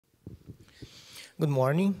Good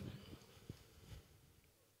morning.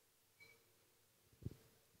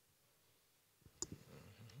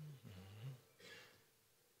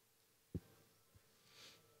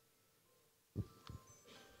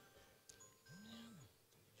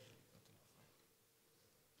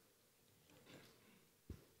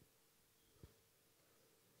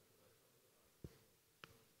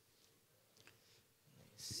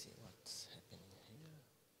 Let's see what's happening here.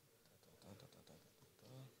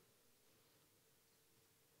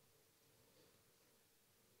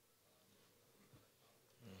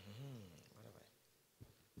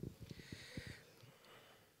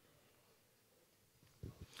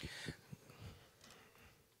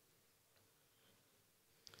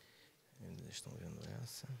 Eles estão vendo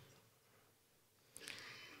essa.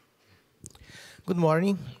 Good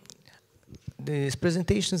morning. This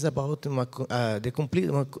presentation is about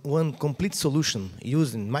one complete solution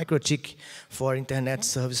using MikroTik for internet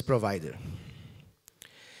service provider.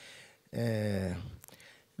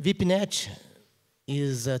 Vipnet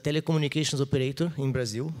is a telecommunications operator in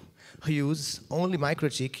Brazil who uses only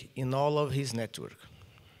MikroTik in all of his network.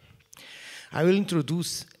 I will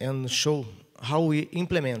introduce and show how we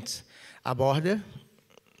implement a border,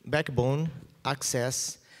 backbone,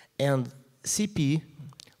 access, and CPE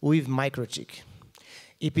with MikroTik,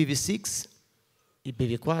 IPv6,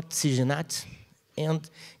 IPv4, SIGINAT, and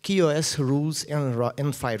QoS rules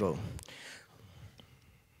and firewall.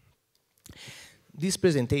 This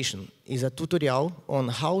presentation is a tutorial on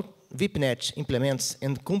how Vipnet implements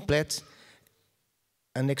and completes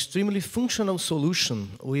an extremely functional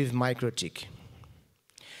solution with MikroTik.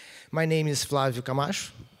 My name is Flávio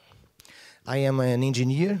Camacho. I am an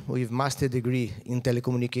engineer with master degree in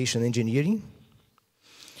telecommunication engineering.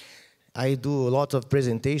 I do a lot of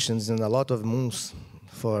presentations and a lot of moons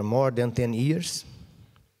for more than 10 years.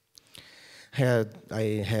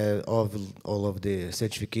 I have all of the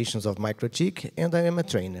certifications of MikroTik, and I am a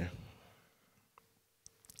trainer.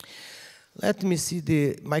 Let me see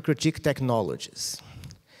the MikroTik technologies.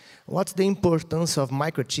 What's the importance of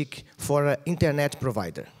MikroTik for an internet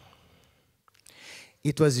provider?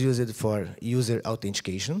 It was used for user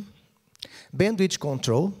authentication, bandwidth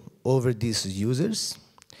control over these users,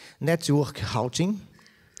 network routing,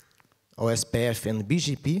 OSPF and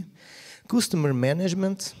BGP, customer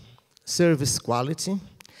management, service quality,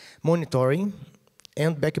 monitoring,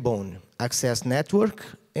 and backbone, access network,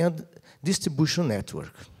 and distribution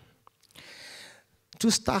network. To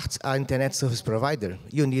start an internet service provider,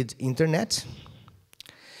 you need internet,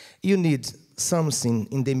 you need something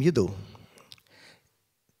in the middle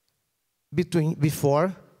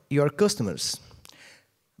before your customers.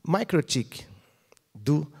 MikroTik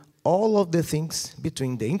do all of the things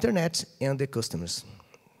between the internet and the customers.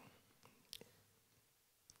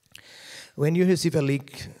 When you receive a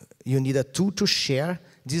link, you need a tool to share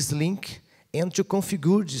this link and to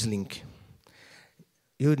configure this link.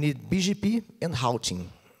 You need BGP and routing.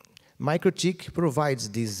 MikroTik provides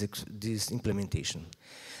this implementation.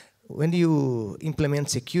 When you implement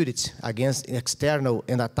security against external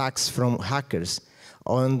and attacks from hackers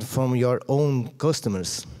and from your own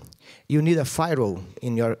customers, you need a firewall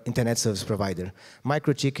in your internet service provider.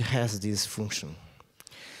 MikroTik has this function.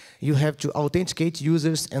 You have to authenticate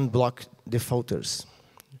users and block defaulters.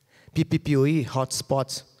 PPPoE,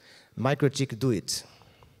 hotspots, MikroTik do it.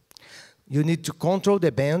 You need to control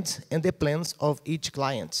the band and the plans of each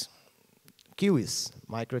client. QoS,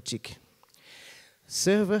 MikroTik.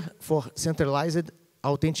 Server for centralized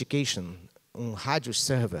authentication, radio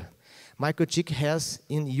server. MikroTik has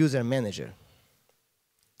in user manager.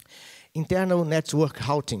 Internal network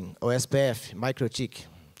routing, OSPF, MikroTik.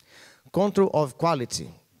 Control of quality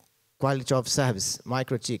of service,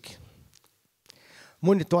 MikroTik.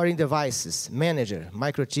 Monitoring devices, manager,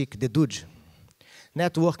 MikroTik, the dude.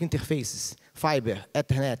 Network interfaces, fiber,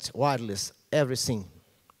 Ethernet, wireless, everything.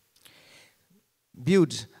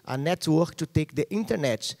 Build a network to take the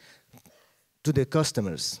internet to the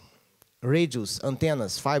customers. Radios,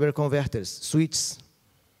 antennas, fiber converters, switches.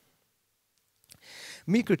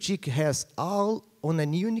 MikroTik has all on a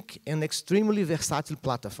unique and extremely versatile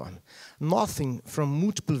platform. Nothing from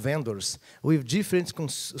multiple vendors with different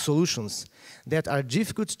solutions that are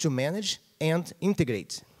difficult to manage and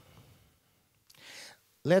integrate.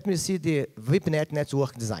 Let me see the Vipnet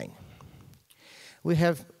network design. We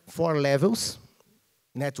have 4 levels,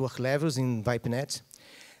 network levels in Vipnet.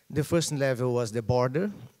 The first level was the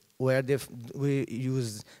border, where we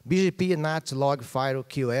use BGP, NAT, log, firewall,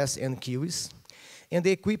 QoS, and QoS. And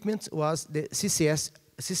the equipment was the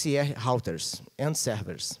CCR routers and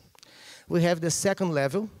servers. We have the second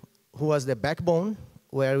level, who was the backbone,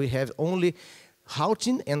 where we have only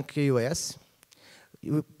routing and QoS.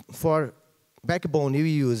 For backbone, we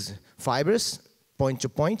use fibers,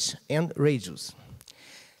 point-to-point, and radios.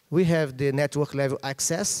 We have the network level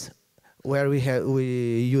access, where we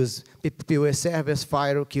use POS servers,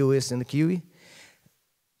 firewall, QoS, and QE.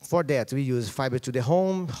 For that, we use fiber to the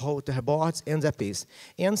home, router boards, and ZPs,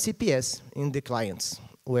 and CPS in the clients,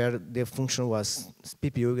 where the function was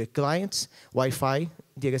PPU clients, Wi-Fi,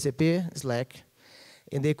 DHCP, Slack,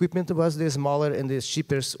 and the equipment was the smaller and the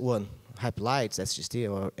cheapest one, Hyperlights,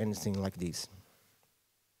 SGT, or anything like this.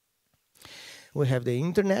 We have the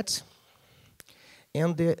internet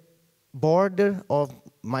and the border of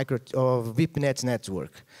Vipnet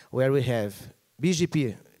network, where we have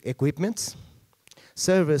BGP equipment,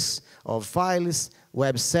 servers of files,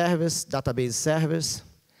 web servers, database servers,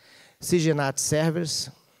 CGNAT servers,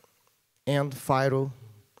 and firewall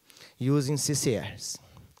using CCRs.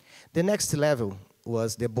 The next level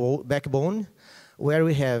was the backbone, where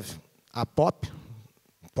we have a POP,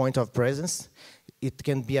 point of presence. It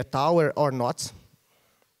can be a tower or not.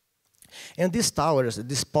 And these towers,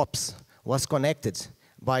 these POPs, was connected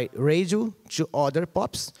by radio to other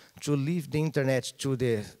POPs to leave the internet to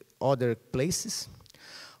the other places,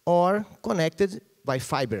 or connected by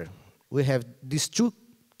fiber. We have these two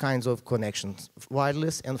kinds of connections,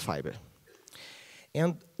 wireless and fiber.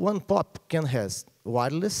 And one POP can have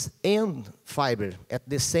wireless and fiber at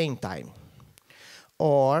the same time.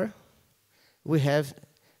 Or we have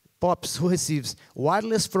POPs who receives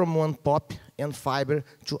wireless from one POP and fiber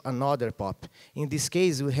to another POP. In this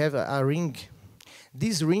case, we have a ring.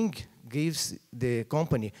 This ring gives the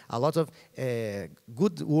company a lot of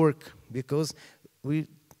good work because we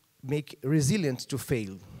make resilient to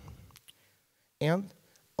fail. And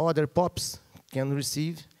other POPs can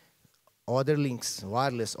receive other links,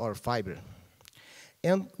 wireless or fiber.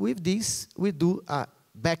 And with this, we do a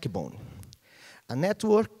backbone, a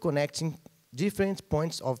network connecting different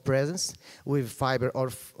points of presence with fiber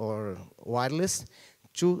or wireless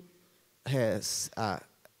to has a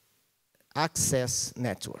access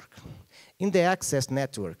network. In the access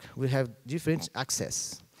network, we have different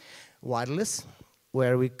access. Wireless,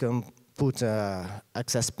 where we can put an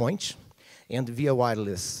access point, and via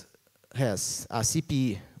wireless has a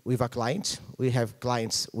CPE with a client. We have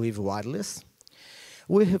clients with wireless.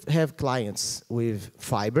 We have clients with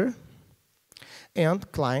fiber,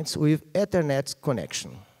 and clients with Ethernet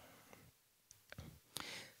connection.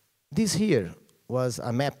 This here was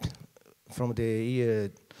a map from the year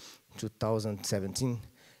 2017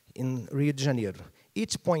 in Rio de Janeiro.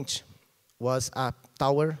 Each point was a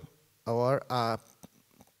tower or a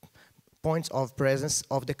point of presence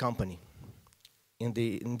of the company in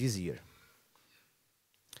this year.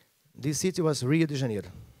 This city was Rio de Janeiro.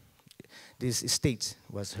 This state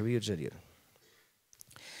was Rio de Janeiro.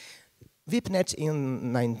 Vipnet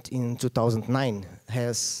in 2009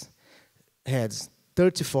 had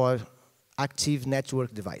 34 active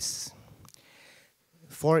network devices.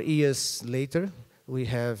 4 years later, we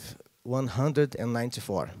have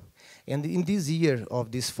 194. And in this year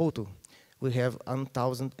of this photo, we have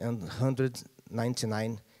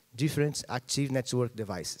 1,199 different active network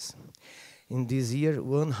devices. In this year,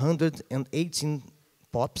 118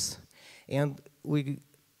 POPs, and we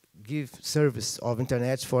give service of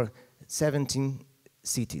internet for 17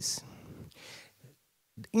 cities.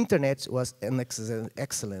 The internet was an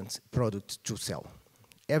excellent product to sell.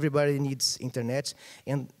 Everybody needs internet,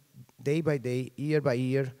 and day by day, year by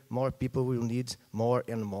year, more people will need more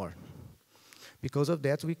and more. Because of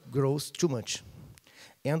that, we grow too much.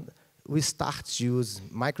 And we start to use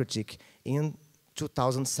MikroTik in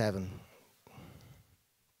 2007.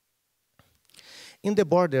 In the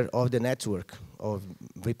border of the network of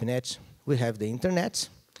Vipnet, we have the internet,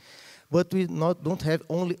 but we don't have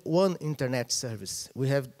only one internet service. We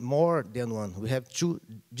have more than one. We have 2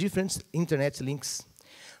 different internet links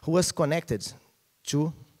who was connected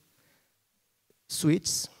to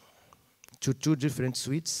suites, to 2 different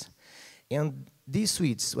suites, and these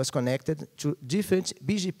suites was connected to different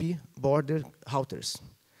BGP border routers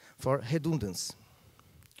for redundancy.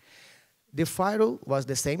 The firewall was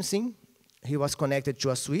the same thing. He was connected to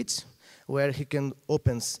a suite where he can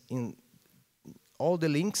open in all the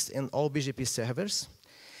links and all BGP servers,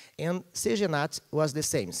 and CGNAT was the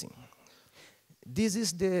same thing. This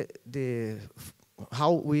is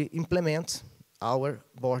how we implement our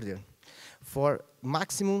border for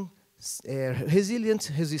maximum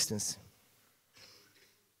resilient resistance.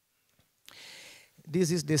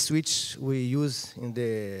 This is the switch we use in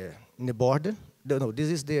the border. No, this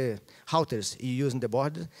is the routers you use in the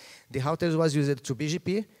border. The routers was used to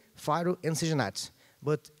BGP, firewall, and CGNAT.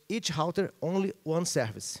 But each router only one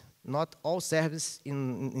service, not all service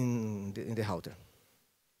in the router.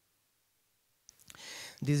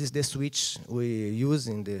 This is the switch we use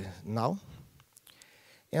in the now.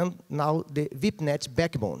 And now the Vipnet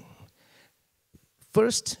backbone.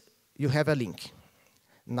 First, you have a link.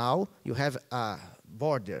 Now you have a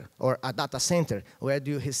border or a data center where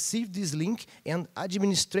you receive this link and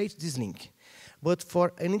administrate this link. But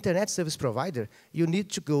for an internet service provider, you need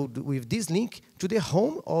to go with this link to the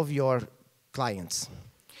home of your clients.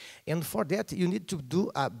 And for that, you need to do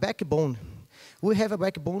a backbone. We have a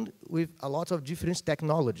backbone with a lot of different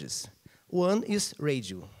technologies. One is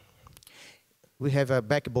radio. We have a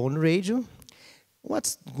backbone radio.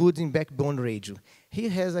 What's good in backbone radio? He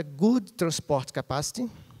has a good transport capacity,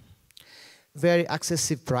 very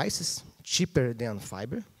accessible prices, cheaper than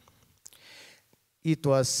fiber. It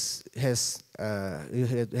has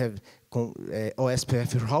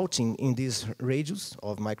OSPF routing in these radios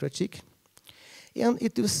of MikroTik, and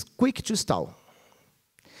it is quick to install.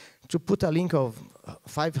 To put a link of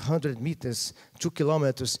 500 meters, 2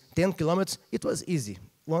 kilometers, 10 kilometers, it was easy.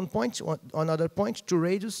 One point, another point, 2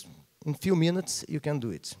 radios, in a few minutes you can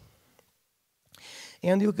do it.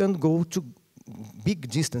 And you can go to big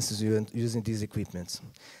distances using these equipments.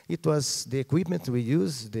 It was the equipment we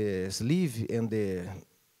use, the sleeve and the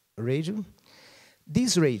radio.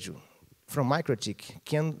 This radio from MikroTik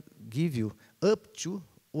can give you up to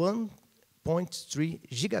 1.3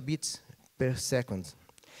 gigabits per second.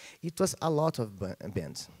 It was a lot of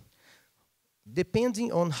bands.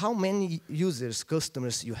 Depending on how many users,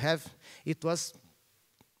 customers you have, it was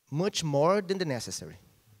much more than the necessary.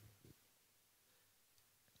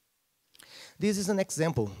 This is an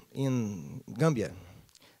example in Gambia,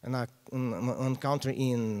 a country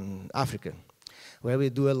in Africa, where we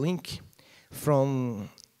do a link from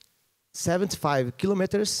 75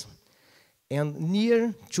 kilometers and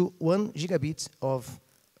near to 1 gigabit of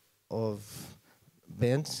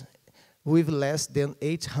band with less than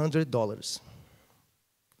 $800.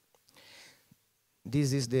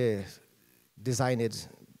 This is the designed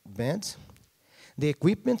band. The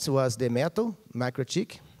equipment was the metal,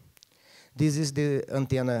 MikroTik. This is the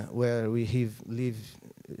antenna where we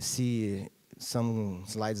see some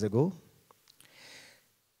slides ago.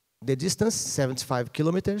 The distance, 75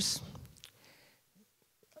 kilometers,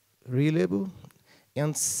 reliable,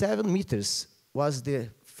 and 7 meters was the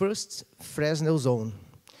first Fresnel zone.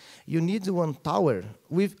 You need one tower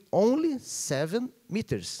with only 7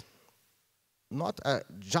 meters, not a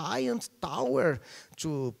giant tower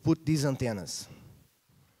to put these antennas.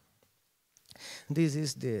 This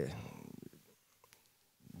is the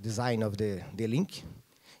design of the link.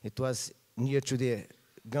 It was near to the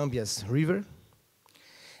Gambia's river,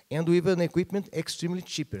 and with an equipment extremely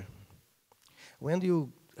cheaper. When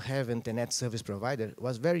you have an internet service provider, it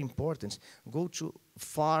was very important, go to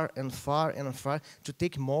far and far and far to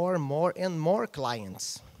take more and more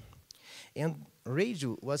clients. And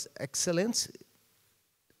radio was excellent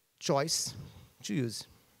choice to use.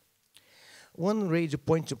 One radio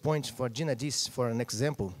point-to-point for Ginadis, for an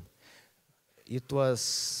example, it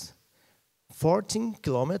was 14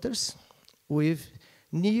 kilometers with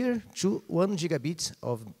near to 1 gigabit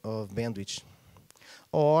of bandwidth,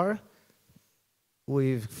 or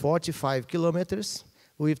with 45 kilometers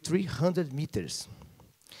with 300 meters.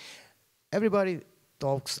 Everybody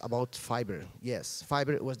talks about fiber. Yes,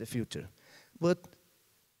 fiber was the future. But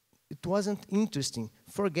it wasn't interesting.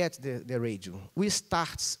 Forget the radio. We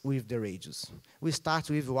start with the radios. We start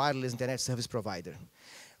with wireless internet service provider.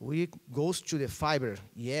 We go to the fiber,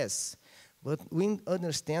 yes, but we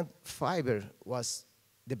understand fiber was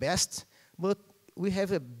the best, but we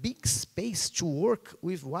have a big space to work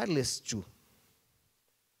with wireless too.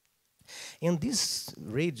 And these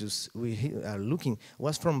radios we are looking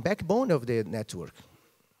was from backbone of the network.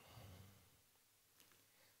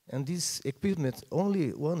 And this equipment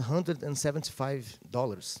only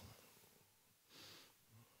 $175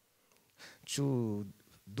 to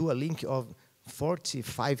do a link of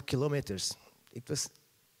 45 kilometers. It was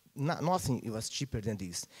nothing, it was cheaper than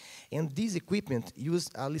this. And this equipment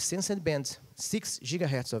used a licensed band, 6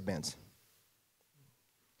 gigahertz of band.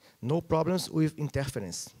 No problems with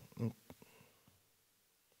interference.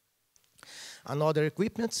 Another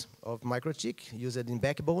equipment of MikroTik used in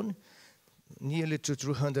backbone, nearly to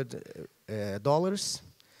 $200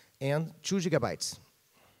 and 2 gigabytes.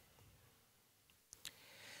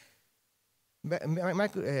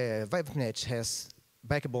 Vipnet has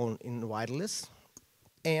backbone in wireless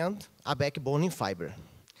and a backbone in fiber.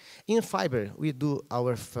 In fiber, we do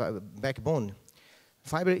our backbone.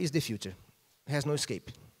 Fiber is the future, has no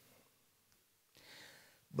escape.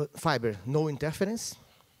 But fiber, no interference,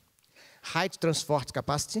 high transport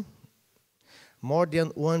capacity, more than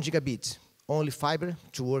 1 gigabit, only fiber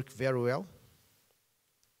to work very well.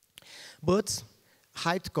 but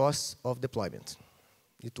high costs of deployment.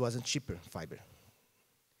 It wasn't cheaper fiber.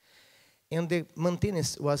 And the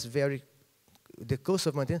maintenance was the cost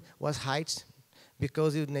of maintenance was high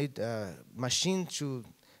because you need a machine to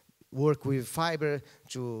work with fiber,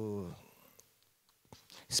 to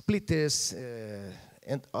splitters,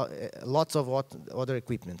 and lots of other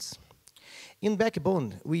equipments. In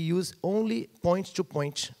backbone, we use only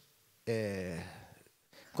point-to-point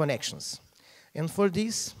connections. And for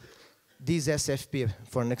this SFP,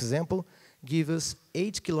 for an example, gives us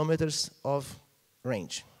 8 kilometers of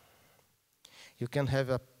range. You can have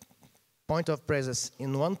a point of presence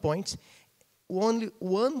in one point, only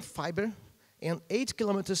one fiber, and 8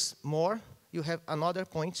 kilometers more, you have another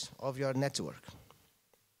point of your network.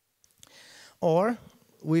 Or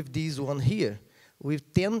with this one here,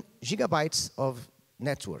 with 10 gigabytes of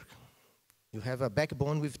network. You have a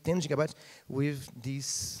backbone with 10 gigabytes. With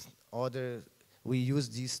this other, we use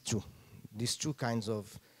these two kinds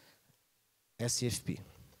of SFP.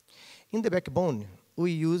 In the backbone,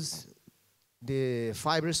 we use the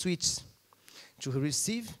fiber switch to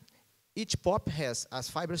receive. Each POP has a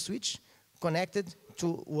fiber switch connected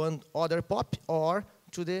to one other POP or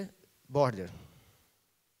to the border.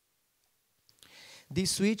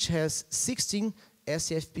 This switch has 16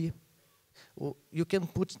 SFP. You can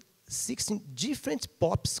put 16 different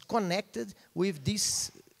POPs connected with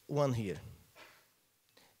this one here.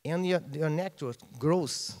 And your network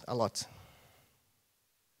grows a lot.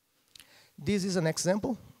 This is an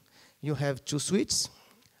example. You have two switches,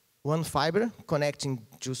 one fiber connecting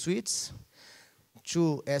two switches,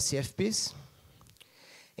 two SFPs,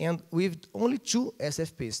 and with only two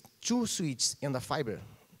SFPs, two switches and a fiber,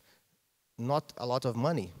 not a lot of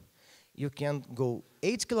money, you can go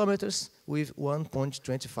 8 kilometers with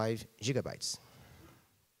 1.25 gigabytes.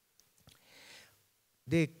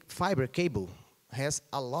 The fiber cable has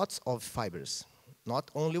a lot of fibers, not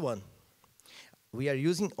only one. We are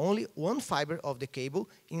using only one fiber of the cable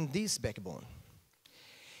in this backbone.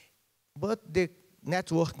 But the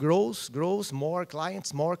network grows, more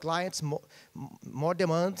clients, more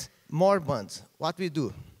demand, more bands. What we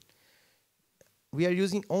do? We are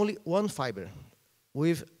using only one fiber.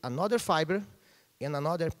 With another fiber and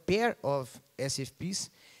another pair of SFPs,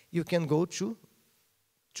 you can go to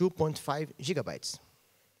 2.5 gigabytes.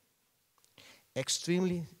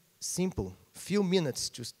 Extremely simple, few minutes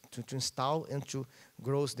to install and to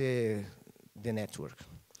grow the network.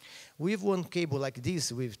 With one cable like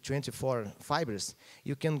this, with 24 fibers,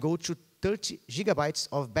 you can go to 30 gigabytes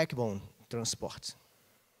of backbone transport.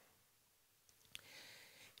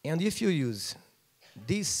 And if you use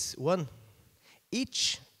this one,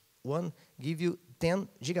 each one gives you 10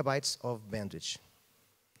 gigabytes of bandwidth.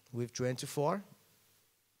 With 24,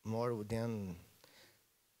 more than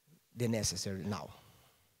the necessary now.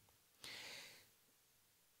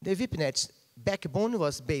 The Vipnet backbone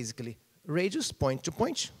was basically radius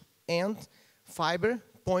point-to-point and fiber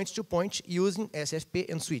point-to-point using SFP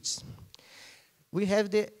and switches. We have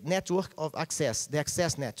the network of access, the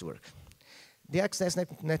access network. The access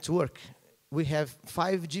network, we have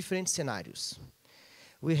 5 different scenarios.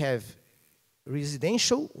 We have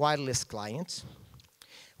residential wireless client.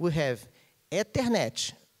 We have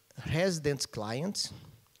Ethernet resident client.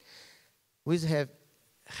 We have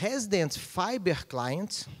resident fiber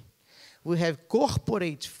client. We have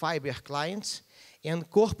corporate fiber client and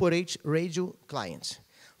corporate radio client.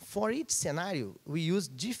 For each scenario, we use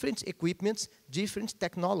different equipment, different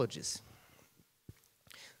technologies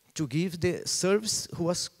to give the service who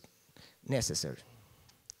was necessary.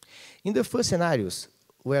 In the first scenarios,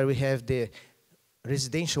 where we have the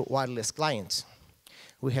residential wireless client,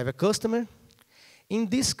 we have a customer. In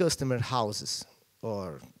this customer houses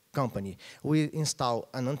or company, we install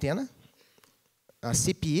an antenna, a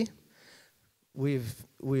CPE,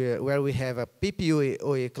 where we have a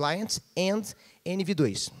PPOE client and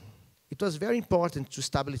NV2. It was very important to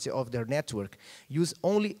stability of their network, use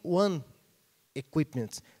only one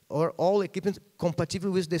equipment or all equipment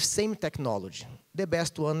compatible with the same technology. The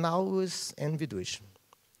best one now is NV2.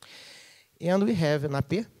 And we have an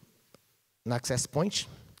AP, an access point,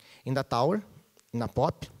 in the tower, in a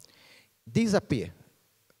POP. This AP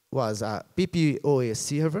was a PPOE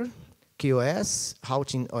server, QoS,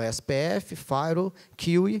 routing OSPF, firewall,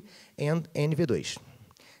 QE, and NV2.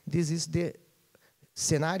 This is the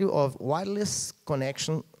scenario of wireless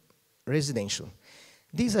connection residential.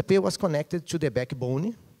 This AP was connected to the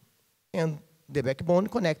backbone, and the backbone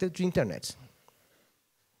connected to internet.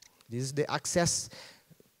 This is the access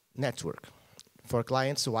network for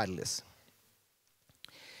clients wireless.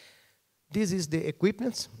 This is the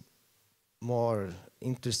equipment, more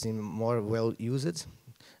interesting, more well used.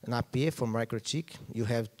 an AP for MikroTik. You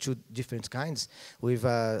have two different kinds with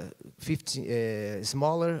 50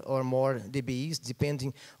 smaller or more dBs,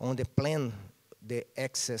 depending on the plan, the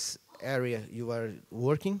access area you are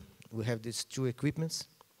working. We have these two equipments.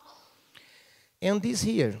 And this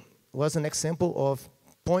here was an example of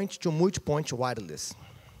point-to-multipoint wireless.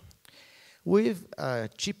 With a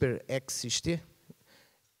cheaper XST,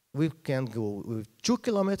 we can go with 2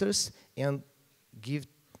 kilometers and give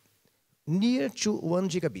near to 1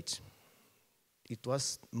 gigabit. It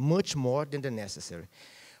was much more than the necessary.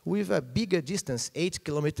 With a bigger distance, 8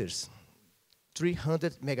 kilometers,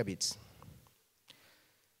 300 megabits.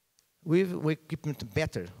 With equipment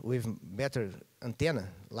with better antenna,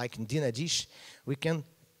 like in Dina Dish, we can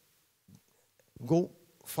go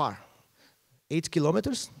far. 8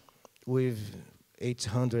 kilometers with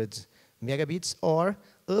 800 megabits, or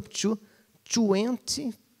up to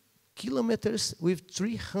 20 kilometers with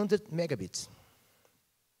 300 megabits.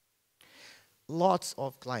 Lots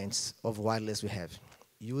of clients of wireless we have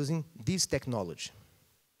using this technology.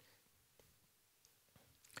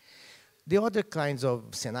 The other kinds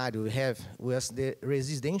of scenario we have was the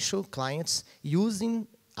residential clients using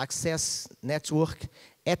access network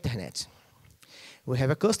Ethernet. We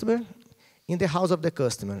have a customer. In the house of the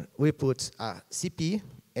customer, we put a CPE,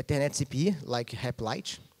 Ethernet CPE, like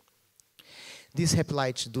Haplight. This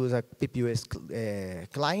Haplight does a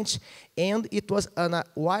PPOS client, and it was a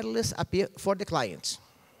wireless AP for the client,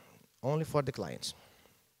 only for the client.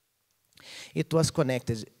 It was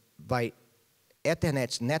connected by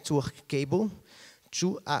Ethernet network cable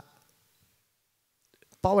to a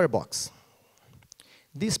power box.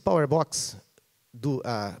 This power box do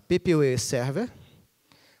a PPOS server,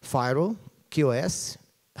 firewall, QoS,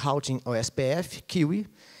 routing OSPF, Kiwi,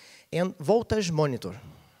 and voltage monitor.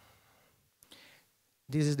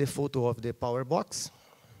 This is the photo of the power box.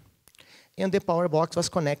 And the power box was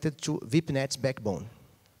connected to Vipnet backbone,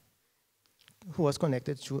 who was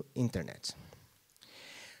connected to internet.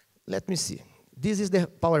 Let me see. This is the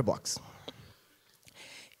power box.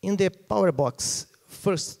 In the power box,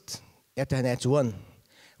 first Ethernet 1,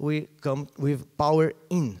 we come with power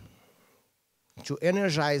in to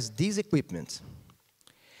energize this equipment.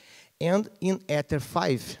 And in Ether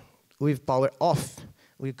 5, with power off,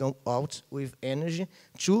 we come out with energy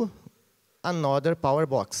to another power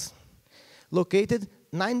box, located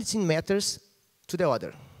 19 meters to the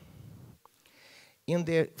other. In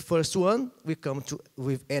the first one, we come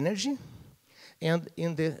with energy, and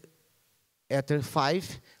in the Ether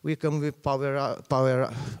 5, we come with power out,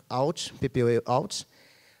 PPOA out,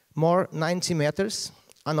 more 90 meters,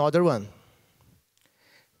 another one.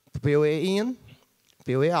 PPOA in,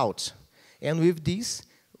 PPOA out. And with this,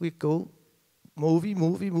 we go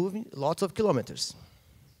moving, lots of kilometers.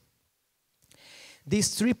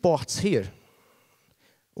 These 3 ports here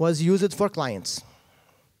was used for clients.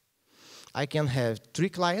 I can have 3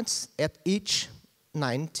 clients at each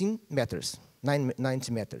 90 meters.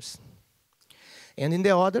 And in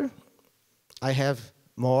the other, I have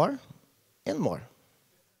more and more.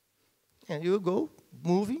 And you go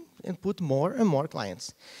moving and put more and more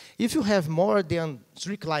clients. If you have more than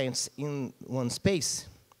 3 clients in one space,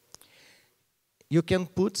 you can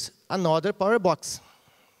put another power box.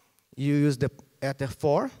 You use the Ether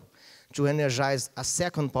 4 to energize a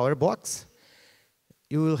second power box.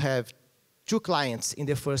 You will have 2 clients in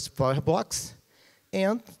the first power box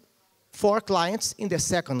and 4 clients in the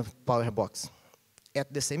second power box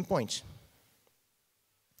at the same point.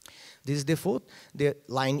 This is the default, the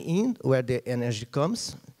line in where the energy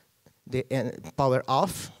comes, the power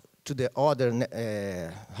off to the other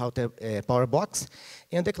power box,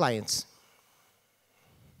 and the clients.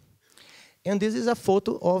 And this is a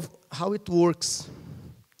photo of how it works.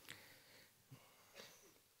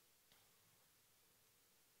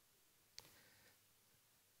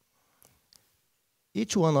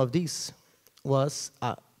 Each one of these was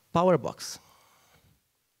a power box.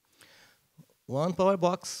 One power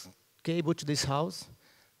box, cable to this house,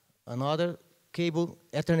 another cable,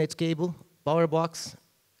 Ethernet cable, power box,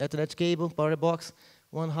 Ethernet cable, power box,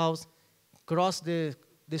 one house, cross the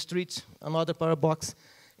street, another power box,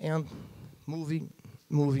 and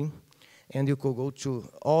moving, and you could go to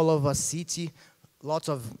all of a city, lots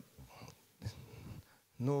of,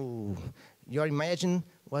 your imagine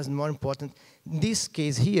was more important. In this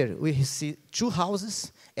case here, we see 2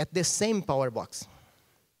 houses at the same power box.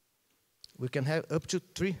 We can have up to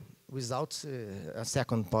 3 without a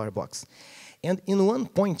second power box. And in one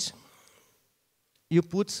point, you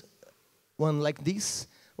put one like this,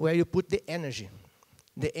 where you put the energy.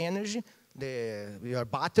 The energy, your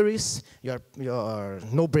batteries, your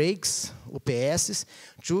no brakes, UPSs,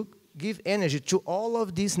 to give energy to all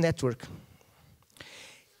of this network.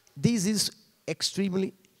 This is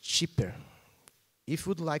extremely cheaper. If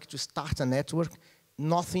you would like to start a network,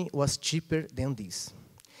 nothing was cheaper than this.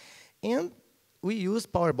 And we use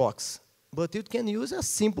PowerBox, but you can use a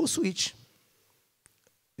simple switch.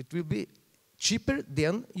 It will be cheaper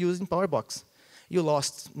than using PowerBox. You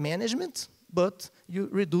lost management, but you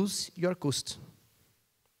reduce your cost.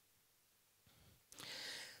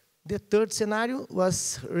 The third scenario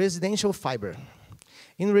was residential fiber.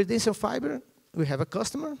 In residential fiber, we have a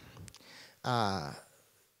customer,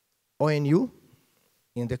 ONU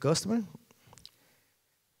in the customer,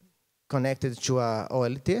 connected to a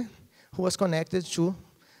OLT, who was connected to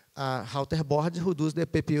a router board who does the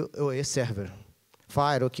PPOE server.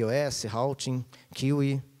 Firewall, QoS, routing,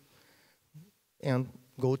 QE, and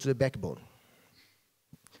go to the backbone.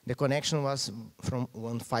 The connection was from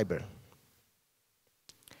one fiber.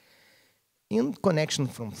 In connection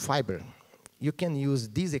from fiber, you can use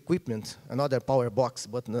this equipment, another power box,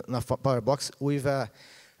 but not a power box, with a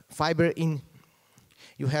fiber in.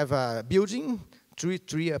 You have a building,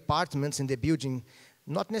 three apartments in the building,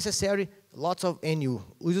 not necessary lots of NU.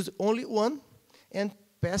 We use only one and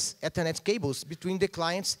pass Ethernet cables between the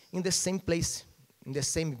clients in the same place, in the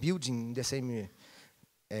same building, in the same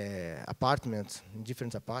apartment, in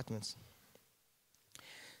different apartments.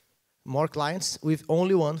 More clients with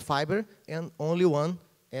only one fiber and only one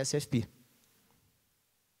SFP.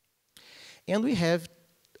 And we have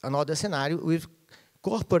another scenario with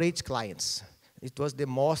corporate clients. It was the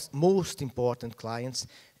most important clients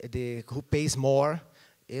who pays more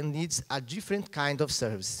and needs a different kind of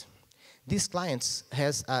service. These clients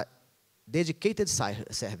has a dedicated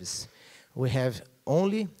service. We have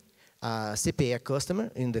only a CPE customer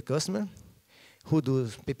in the customer who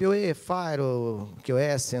does PPOE, firewall,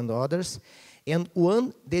 QoS, and others, and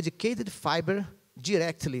one dedicated fiber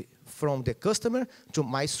directly from the customer to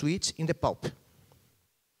my switch in the pulp.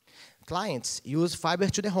 Clients use fiber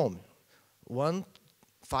to the home. One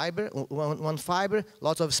fiber,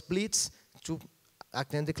 lots of splits to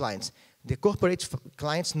attend the clients. The corporate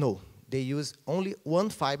clients, no. They use only one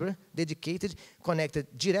fiber dedicated, connected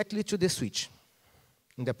directly to the switch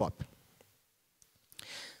in the POP.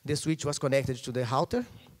 The switch was connected to the router,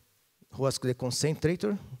 who was the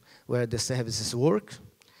concentrator, where the services work,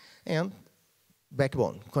 and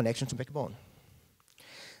backbone, connection to backbone.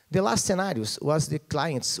 The last scenarios was the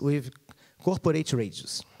clients with corporate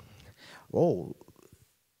radios. Oh,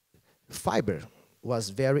 fiber was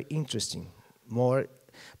very interesting,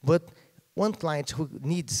 but one client who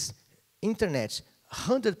needs internet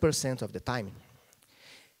 100% of the time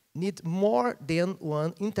needs more than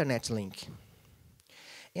one internet link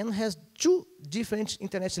and has two different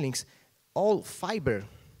internet links, all fiber.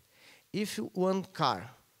 If one car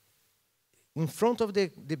in front of the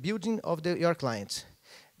building of your client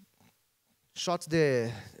shot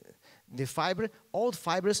the fiber, all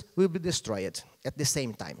fibers will be destroyed at the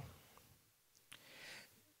same time.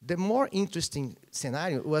 The more interesting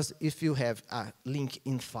scenario was if you have a link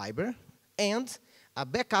in fiber and a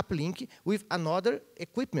backup link with another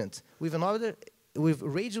equipment, with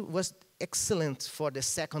radio was excellent for the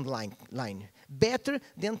second line. Better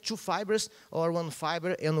than two fibers or one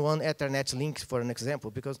fiber and one Ethernet link, for an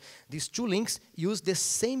example, because these two links use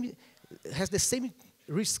has the same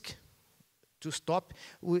risk to stop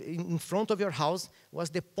in front of your house. Was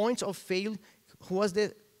the point of fail, was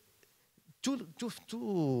the two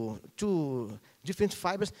different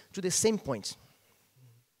fibers to the same point.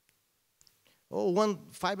 Oh, one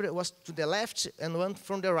fiber was to the left and one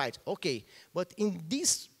from the right. Okay, but in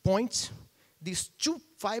this point, these two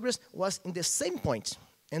fibers was in the same point.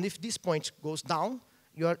 And if this point goes down,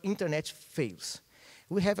 your internet fails.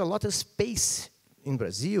 We have a lot of space in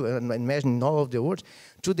Brazil, and I imagine in all of the world,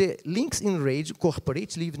 to the links in radio,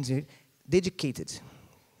 corporate links dedicated.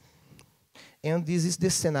 And this is the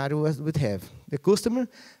scenario we would have. The customer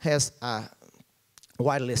has a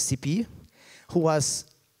wireless CPE who was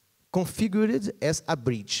configured as a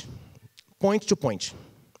bridge, point to point,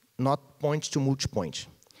 not point to multi-point.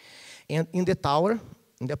 And in the tower,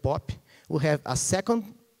 in the POP, we have a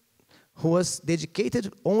second who was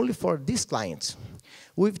dedicated only for this client.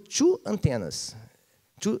 With two antennas,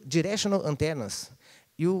 two directional antennas,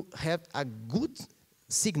 you have a good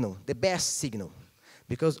signal, the best signal,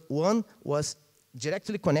 because one was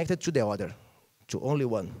directly connected to the other, to only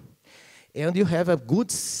one. And you have a good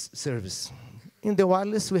service. In the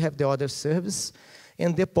wireless, we have the other service,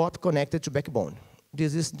 and the POP connected to backbone.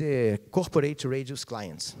 This is the corporate radios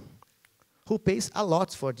clients, who pays a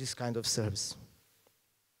lot for this kind of service.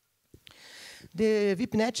 The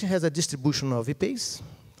Vipnet has a distribution of VPs,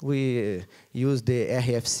 we use the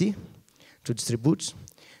RFC to distribute.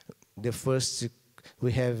 The first,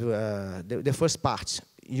 we have the first part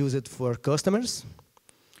used for customers.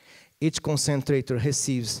 Each concentrator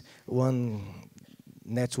receives one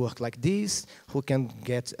network like this, who can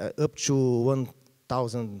get up to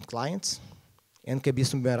 1,000 clients, and can be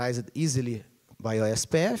summarized easily by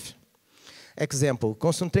OSPF. Example,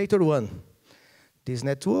 concentrator 1. This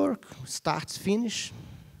network starts, finish.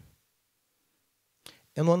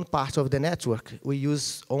 And one part of the network we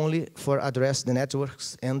use only for address the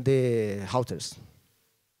networks and the routers.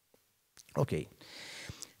 Okay.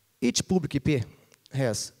 Each public IP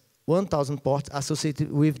has 1,000 ports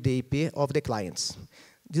associated with the IP of the clients.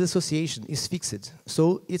 This association is fixed,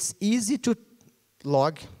 so it's easy to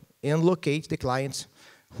log and locate the client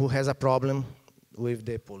who has a problem with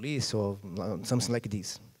the police or something like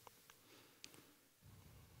this.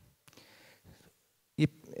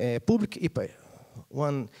 Public IP.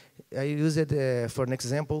 I use it for an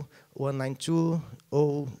example,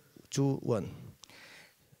 192.0.2.1.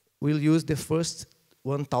 We'll use the first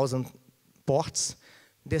 1,000 ports.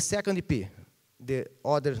 The second IP, the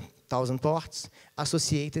other 1,000 ports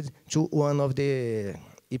associated to one of the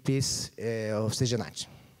IPs of CGNAT.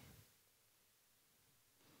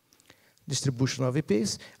 Distribution of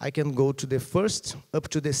IPs, I can go to the first up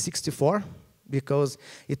to the 64, because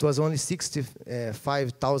it was only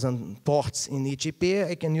 65,000 ports in each IP,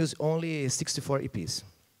 I can use only 64 IPs.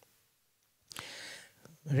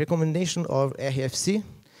 Recommendation of RFC,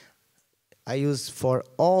 I use for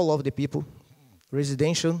all of the people,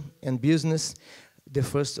 residential and business, the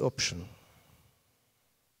first option.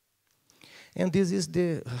 And this is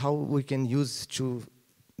how we can use to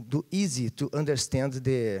do easy to understand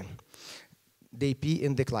the IP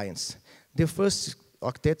and the clients. The first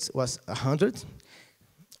octet was 100.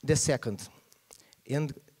 The second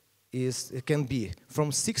it can be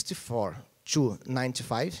from 64 to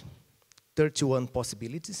 95, 31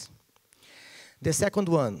 possibilities. The second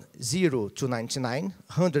one, 0 to 99,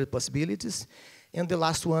 100 possibilities. And the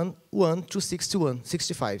last one, 1 to 61,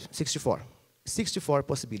 65, 64. 64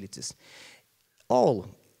 possibilities. All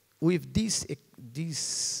with this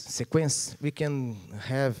sequence, we can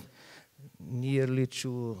have nearly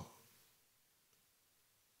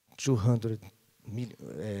 200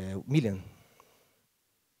 million,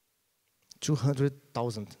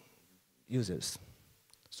 200,000 users.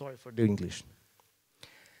 Sorry for the English.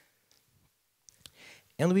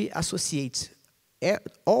 And we associate,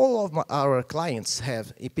 all of our clients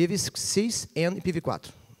have IPv6 and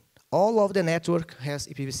IPv4. All of the network has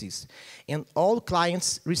IPv6, and all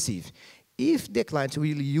clients receive. If the client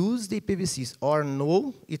will use the IPv6 or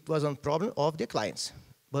no, it was a problem of the clients.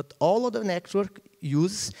 But all of the network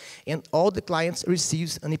uses, and all the clients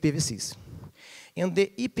receives an IPv6. And the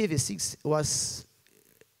IPv6 was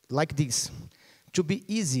like this. To be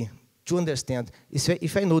easy to understand,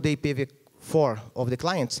 if I know the IPv4 of the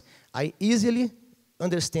clients, I easily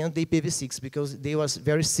understand the IPv6 because they was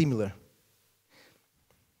very similar.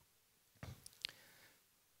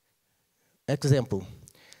 Example,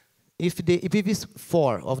 if the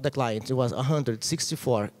IPv4 of the client was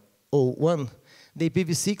 164.0.1, the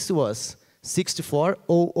IPv6 was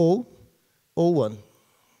 64.0.0.1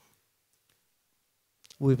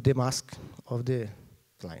 with the mask of the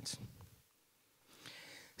client.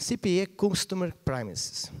 CPE customer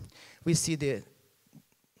premises. We see the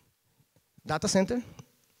data center,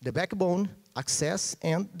 the backbone, access,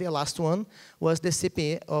 and the last one was the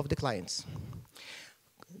CPE of the clients.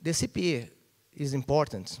 The CPE is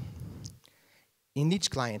important in each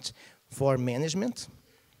client for management,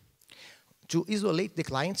 to isolate the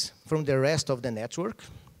clients from the rest of the network,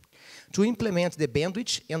 to implement the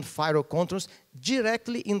bandwidth and firewall controls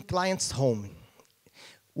directly in client's home.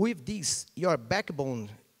 With this, your backbone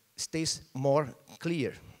stays more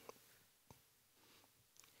clear,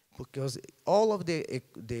 because all of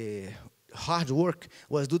the hard work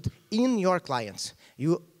was done in your clients.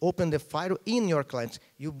 You open the firewall in your clients.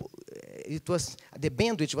 The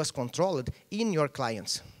bandwidth was controlled in your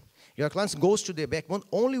clients. Your client goes to the backbone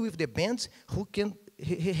only with the bands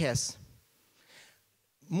he has.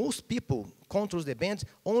 Most people control the bands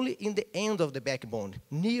only in the end of the backbone,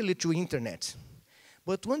 nearly to internet.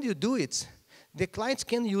 But when you do it, the clients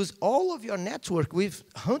can use all of your network with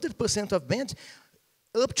 100% of bands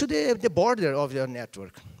up to the border of your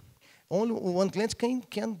network. Only one client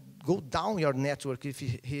can go down your network if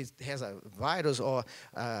he has a virus or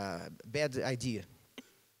a bad idea.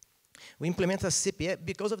 We implement a CPE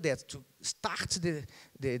because of that, to start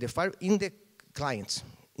the fire in the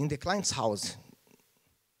client's house.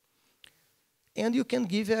 And you can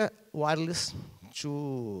give a wireless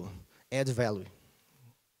to add value.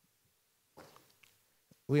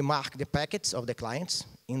 We mark the packets of the clients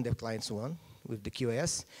in the clients one with the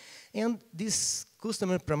QoS. And this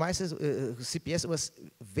customer premises CPS was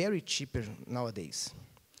very cheaper nowadays.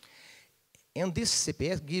 And this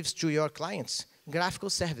CPS gives to your clients graphical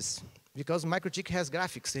service, because MikroTik has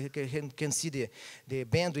graphics. He can see the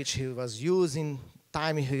bandwidth he was using,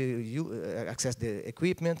 time he accessed the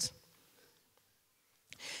equipment.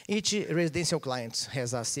 Each residential client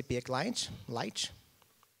has a CPE client, light.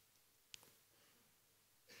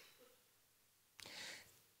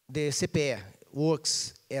 The CPE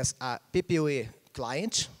works as a PPOE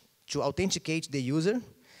client to authenticate the user.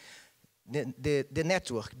 The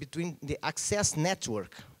network between the access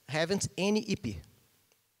network haven't any IP.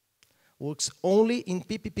 Works only in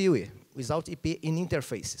PPPoE, without IP in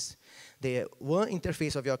interfaces. The one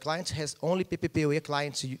interface of your client has only PPPoE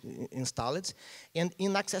clients installed, and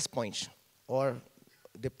in access point, or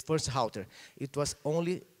the first router, it was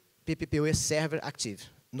only PPPoE server active,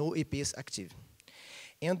 no IPs active.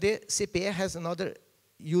 And the CPE has another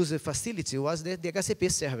user facility, was the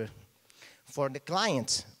DHCP server. For the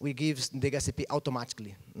client, we give the DHCP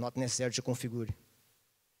automatically, not necessary to configure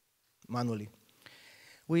manually.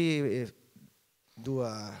 We do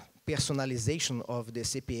a personalization of the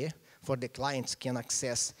CPE for the client can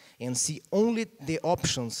access and see only the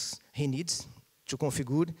options he needs to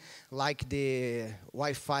configure, like the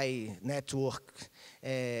Wi-Fi network,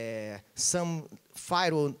 some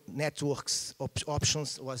firewall networks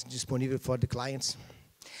options was disponible for the clients.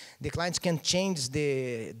 The client can change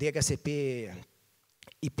the DHCP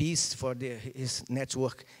IPs for his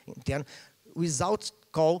network intern without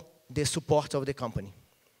call the support of the company.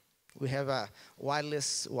 We have a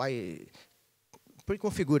wireless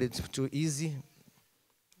pre-configured to easy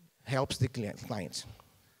helps the client.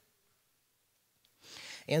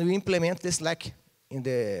 And we implement the Slack in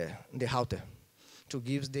the router to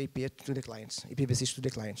give the IP to the clients, IPv6 to the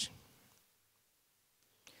client.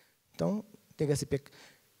 Então, DHCP,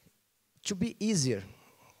 to be easier,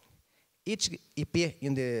 each IP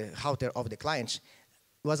in the router of the client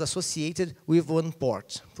was associated with one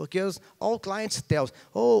port, because all clients tell,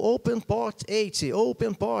 oh, open port 80,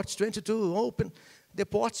 open port 22, open. The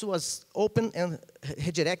ports was open and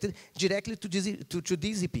redirected directly to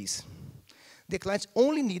these IPs. The client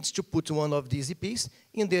only needs to put one of these IPs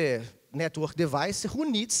in the network device who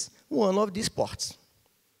needs one of these ports.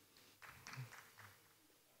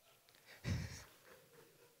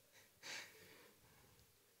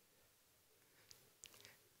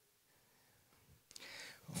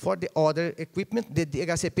 For the other equipment, the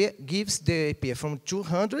DHCP gives the IP from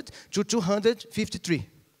 200 to 253.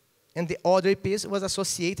 And the other IPs was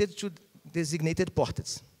associated to designated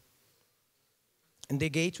ports. And the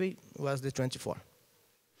gateway was the 24.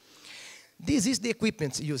 This is the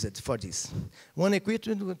equipment used for this. One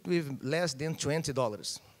equipment with less than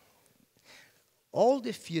 $20. All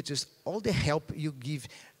the features, all the help you give,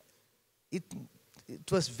 it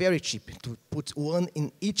was very cheap to put one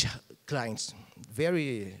in each client.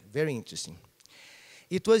 Very, very interesting.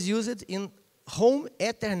 It was used in home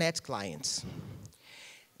Ethernet clients.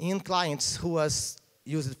 In clients who was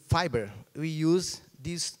used fiber, we use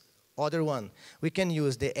this other one. We can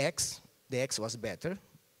use the X. The X was better,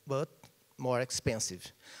 but more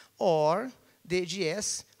expensive. Or the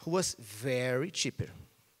GS, who was very cheaper,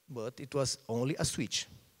 but it was only a switch.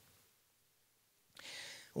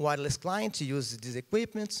 Wireless clients use these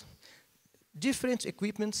equipments. Different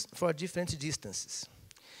equipments for different distances.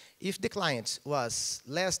 If the client was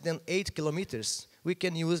less than 8 kilometers, we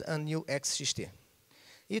can use a new XXT.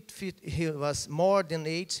 If he was more than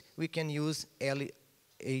 8, we can use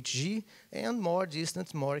LHG, and more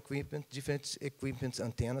distant, more equipment, different equipment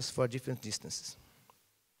antennas for different distances.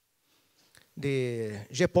 The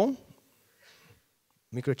GPON,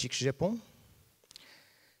 MikroTik GPON,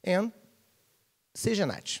 and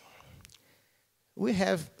CGNAT. We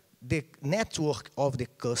have the network of the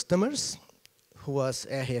customers, who was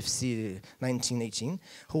RFC 1918,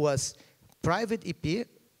 who was private IP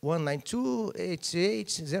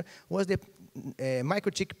 192.88.0, was the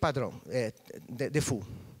MikroTik padrão, the full.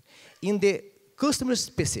 In the customer's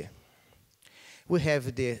PC, we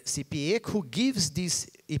have the CPE who gives this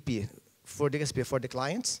IP for the DHCP for the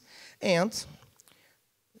clients, and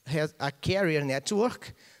has a carrier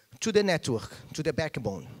network, to the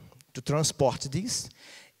backbone, to transport this.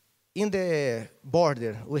 In the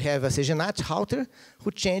border, we have a CGNAT router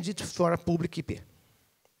who changes it for a public IP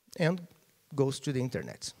and goes to the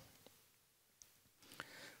internet.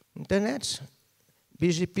 Internet,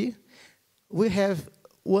 BGP, we have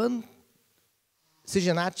one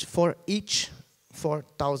CGNAT for each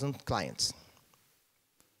 4,000 clients.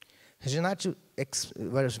 CGNAT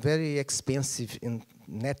was very expensive in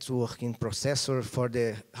networking processor for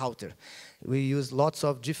the router. We use lots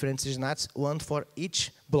of different SysNATs, one for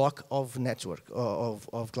each block of network,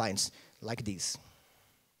 of clients, like this.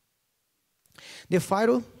 The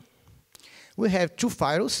firewall, we have two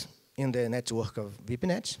firewalls in the network of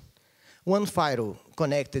Vipnet. One firewall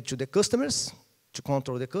connected to the customers, to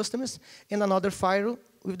control the customers, and another firewall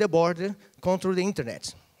with the border control the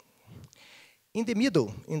internet. In the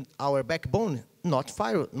middle, in our backbone, not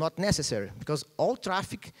firewall, not necessary, because all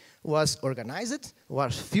traffic was organized,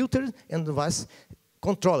 was filtered, and was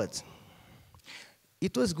controlled.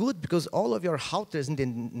 It was good because all of your routers in the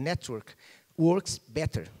network works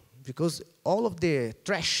better, because all of the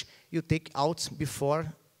trash you take out before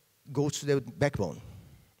goes to the backbone.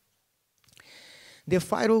 The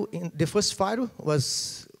firewall, the first firewall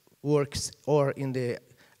works or in the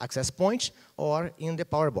access point or in the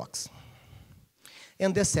power box.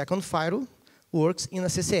 And the second firewall works in a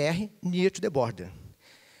CCR near to the border.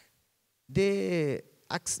 The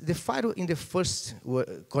firewall in the first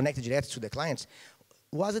connected direct to the client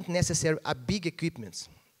wasn't necessarily a big equipment,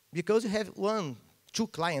 because you have 1, 2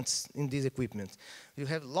 clients in this equipment. You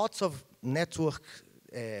have lots of network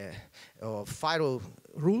firewall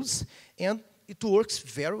rules, and it works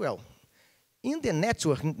very well. In the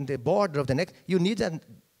network, in the border of the network, you need an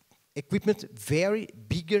equipment very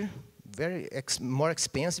bigger, very more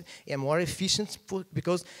expensive, and more efficient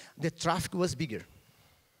because the traffic was bigger.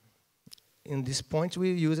 In this point,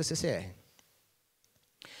 we use a CCR.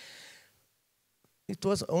 It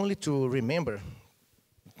was only to remember,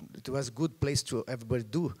 it was a good place to everybody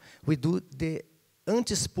do. We do the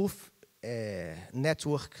anti-spoof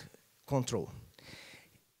network control.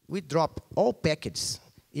 We drop all packets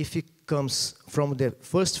if it comes from the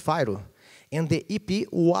first firewall and the IP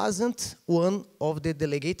wasn't one of the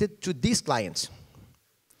delegated to this client.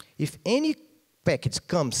 If any package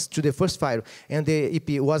comes to the first firewall and the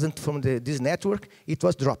IP wasn't from this network, it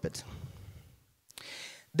was dropped.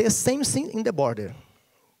 The same thing in the border.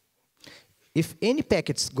 If any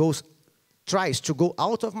packet tries to go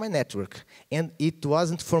out of my network and it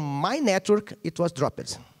wasn't from my network, it was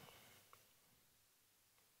dropped.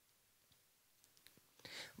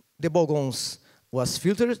 The bogons was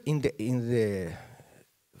filtered in the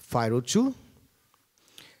firewall 2,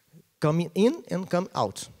 coming in and come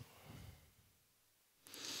out.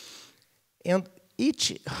 And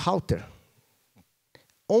each router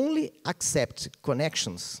only accepts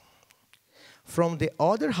connections from the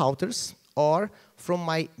other routers or from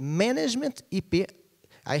my management IP.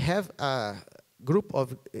 I have a group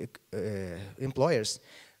of employers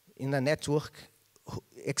in a network,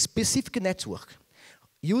 a specific network,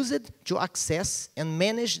 used to access and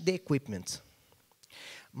manage the equipment.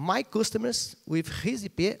 My customers with his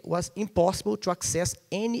IP was impossible to access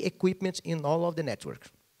any equipment in all of the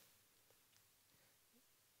network.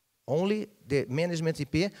 Only the management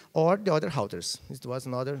IP or the other routers. It was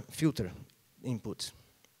another filter input.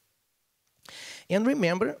 And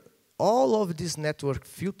remember, all of these network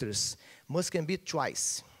filters must can be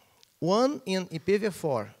twice. One in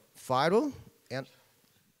IPv4 firewall, and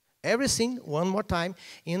everything one more time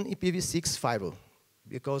in IPv6 firewall.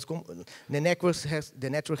 Because the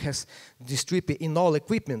network has this IP in all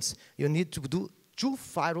equipments, you need to do 2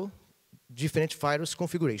 different firewalls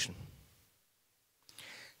configuration.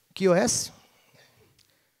 QoS.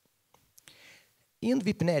 In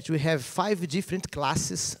Vipnet, we have 5 different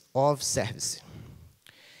classes of service.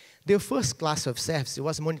 The first class of service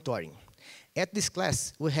was monitoring. At this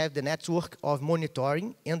class, we have the network of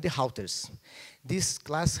monitoring and the routers. This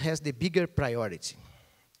class has the bigger priority.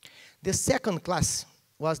 The second class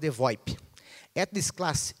was the VoIP. At this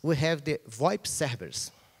class, we have the VoIP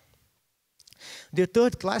servers. The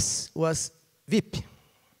third class was VIP.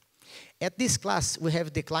 At this class, we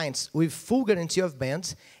have the clients with full guarantee of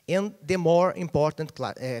bands and the more important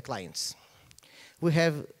clients. We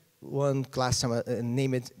have one class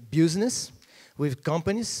named business with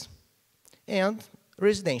companies and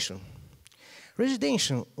residential.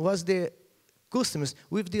 Residential was the customers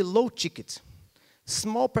with the low ticket,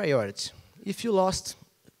 small priority. If you lost,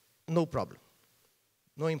 no problem.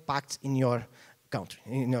 No impact in your country,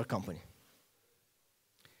 in your company.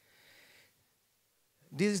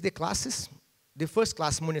 This is the classes. The first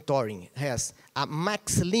class, monitoring, has a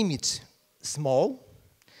max limit, small,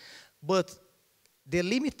 but the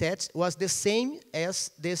limited was the same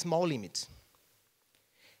as the small limit.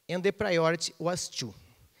 And the priority was 2.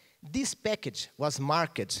 This package was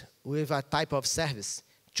marked with a type of service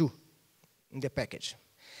 2 in the package.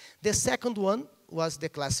 The second one was the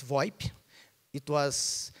class VoIP. It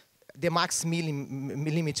was, the max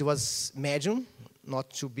limit was medium, not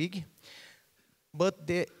too big. But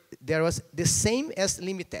the there was the same as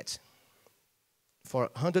limited for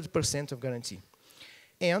 100% of guarantee,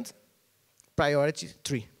 and priority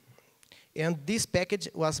 3. And this package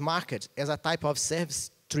was marked as a type of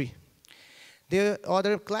service 3. The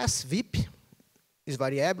other class, VIP, is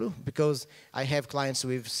variable because I have clients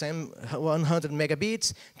with same 100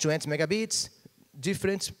 megabits, 20 megabits,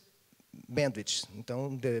 different bandwidth.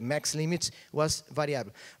 So the max limit was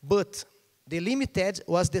variable. But the limited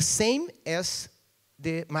was the same as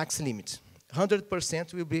the max limit.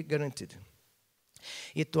 100% will be guaranteed.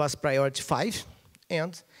 It was priority 5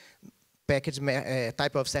 and package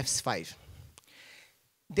type of service 5.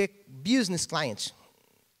 The business client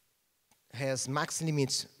has max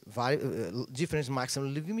limits, different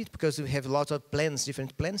maximum limit because we have a lot of plans,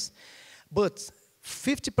 different plans. But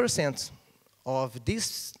 50% of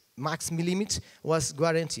this maximum limit was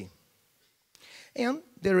guaranteed. And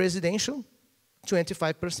the residential,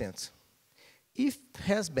 25%. If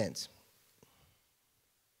has bands.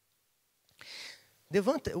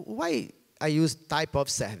 Why I use type of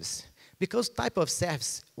service? Because type of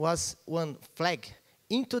service was one flag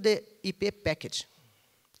into the IP package.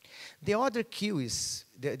 The other queue is,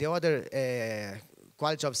 the other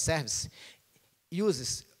quality of service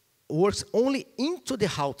works only into the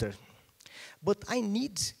router. But I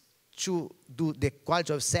need to do the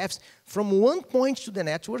quality of service from one point to the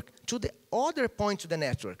network to the other point to the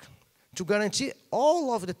network to guarantee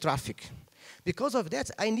all of the traffic. Because of that,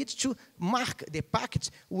 I need to mark the packet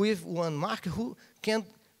with one mark who can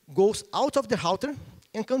go out of the router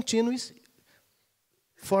and continues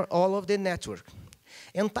for all of the network.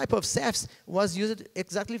 And type of service was used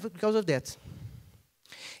exactly because of that.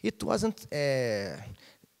 It wasn't,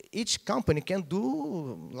 each company can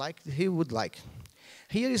do like he would like.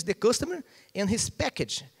 Here is the customer, and his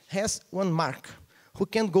package has one mark who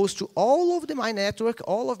can go to all of my network,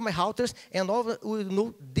 all of my routers, and we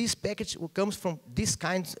know this package comes from this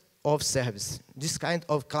kind of service, this kind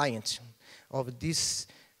of client, of this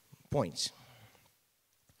point.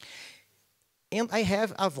 And I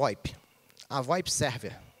have a VoIP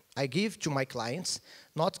server. I give to my clients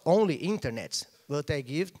not only internet, but I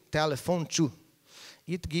give telephone too.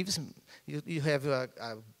 It gives, you have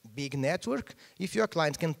a big network. If your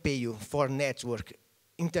client can pay you for network,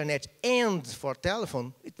 internet, and for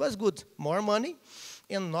telephone, it was good. More money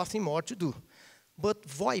and nothing more to do. But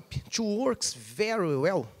VoIP too works very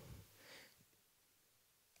well.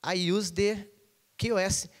 I use the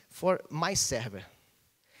QoS for my server.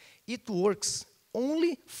 It works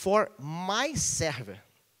only for my server,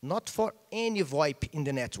 not for any VoIP in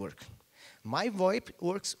the network. My VoIP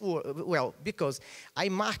works well because I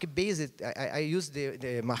mark based. I use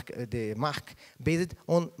the mark based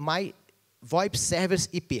on my VoIP server's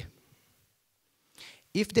IP.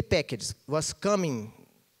 If the package was coming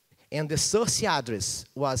and the source address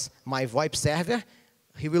was my VoIP server,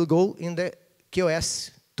 he will go in the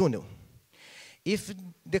QoS tunnel. If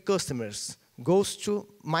the customers goes to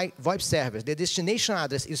my VoIP server, the destination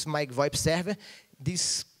address is my VoIP server,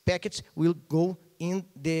 this package will go in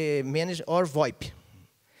the managed or VoIP.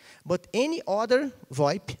 But any other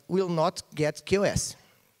VoIP will not get QoS.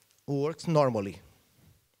 Works normally.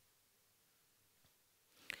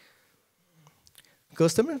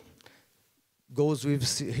 Customer goes with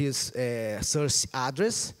his source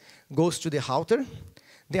address, goes to the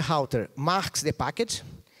router marks the package,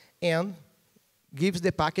 and gives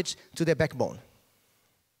the package to the backbone.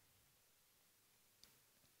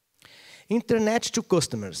 Internet to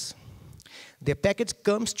customers. The packet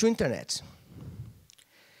comes to internet.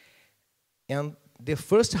 And the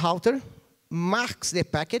first router marks the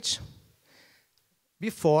package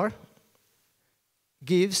before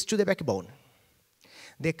gives to the backbone.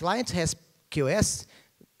 The client has QoS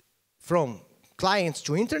from client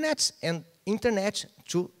to internet and internet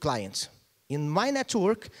to client. In my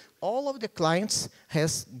network, all of the clients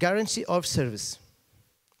has guarantee of service.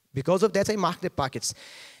 Because of that, I mark the packets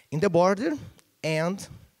in the border and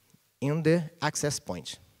in the access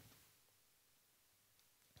point.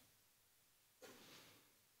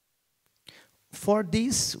 For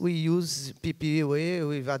this, we use PPWA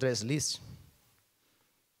with address list.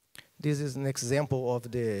 This is an example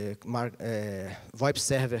of the VoIP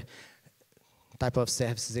server type of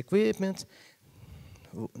services equipment.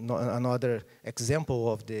 Another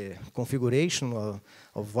example of the configuration of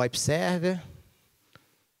VoIP server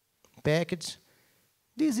package.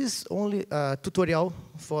 This is only a tutorial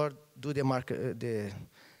for do the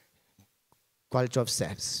quality of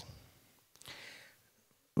service.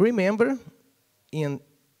 Remember, in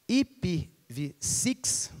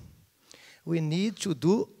IPv6, we need to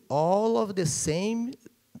do all of the same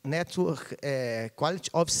network quality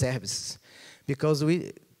of service, because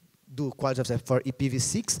do quality of service for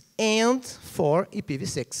IPv6 and for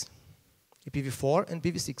IPv6, IPv4 and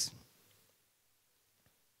IPv6.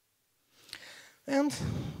 And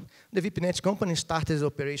the Vipnet company started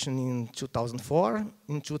operation in 2004.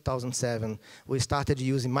 In 2007, we started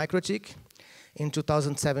using MikroTik. In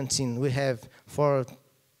 2017, we have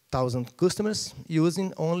 4,000 customers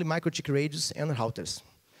using only MikroTik radios and routers.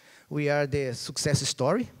 We are the success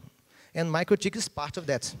story, and MikroTik is part of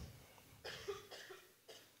that.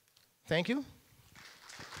 Thank you.